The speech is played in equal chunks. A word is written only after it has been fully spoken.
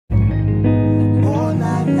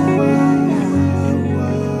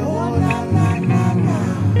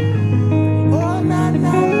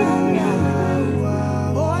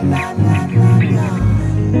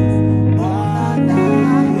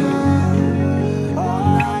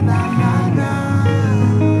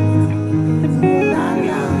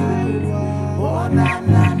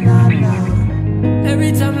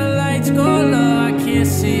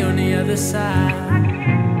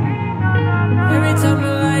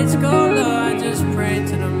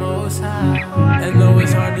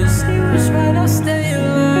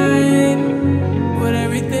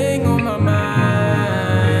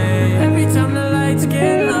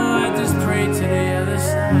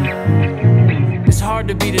hard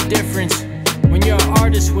to be the difference when you're an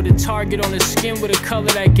artist with a target on his skin with a color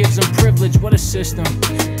that gives him privilege. What a system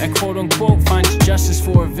that quote-unquote finds justice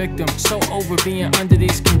for a victim. So over being under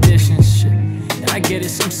these conditions. Shit. And I get it,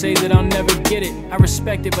 some say that I'll never get it. I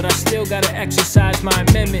respect it, but I still gotta exercise my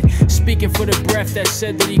amendment. Speaking for the breath that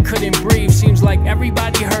said that he couldn't breathe. Seems like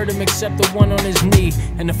everybody heard him except the one on his knee.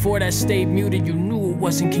 And the four that stayed muted, you knew it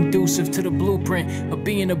wasn't conducive to the blueprint of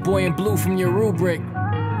being a boy in blue from your rubric.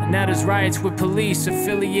 And now there's riots with police,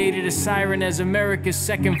 affiliated a siren as America's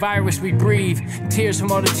second virus we breathe. Tears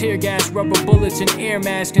from all the tear gas, rubber bullets and air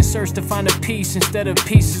masks in search to find a peace instead of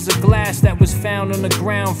pieces of glass that was found on the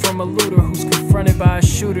ground from a looter who's confronted by a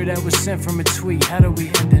shooter that was sent from a tweet. How do we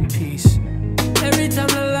end in peace? Every time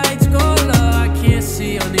the lights go low, I can't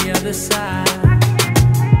see on the other side.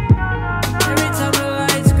 Every time the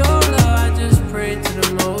lights go low, I just pray to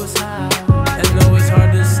the Most High. I know it's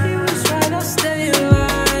hard to see what's right, I'll stay alive.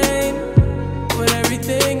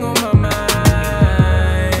 Everything on my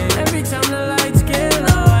mind. Every time the lights get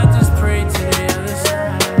low, I just pray to the other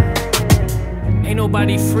side. Ain't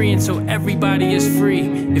nobody free until everybody is free.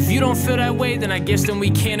 If you don't feel that way, then I guess then we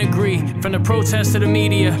can't agree. From the protests to the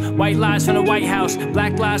media, white lies from the White House,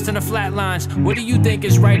 black lies to the flatlines. What do you think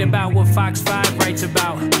is right about what Fox 5 writes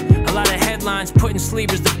about? A lot of headlines putting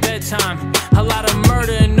sleepers to bedtime. A lot of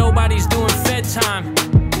murder and nobody's doing fed time.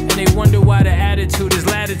 And they wonder why the attitude is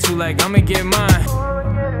latitude, like I'ma get mine.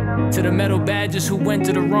 To the metal badges who went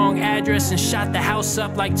to the wrong address and shot the house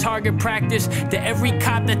up like target practice. To every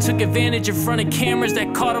cop that took advantage in front of cameras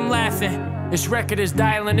that caught him laughing. This record is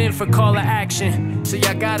dialing in for call to action. So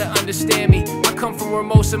y'all gotta understand me. I come from where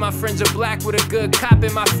most of my friends are black with a good cop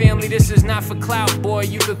in my family. This is not for clout, boy,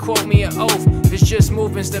 you could quote me an oath. It's just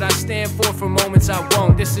movements that I stand for moments I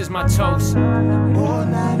won't. This is my toast. Oh,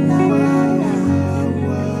 nah, nah, nah, nah.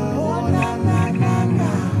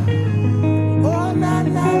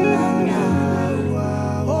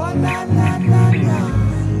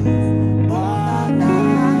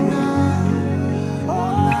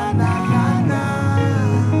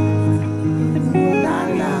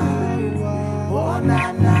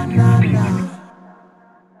 Nah, nah, nah, nah.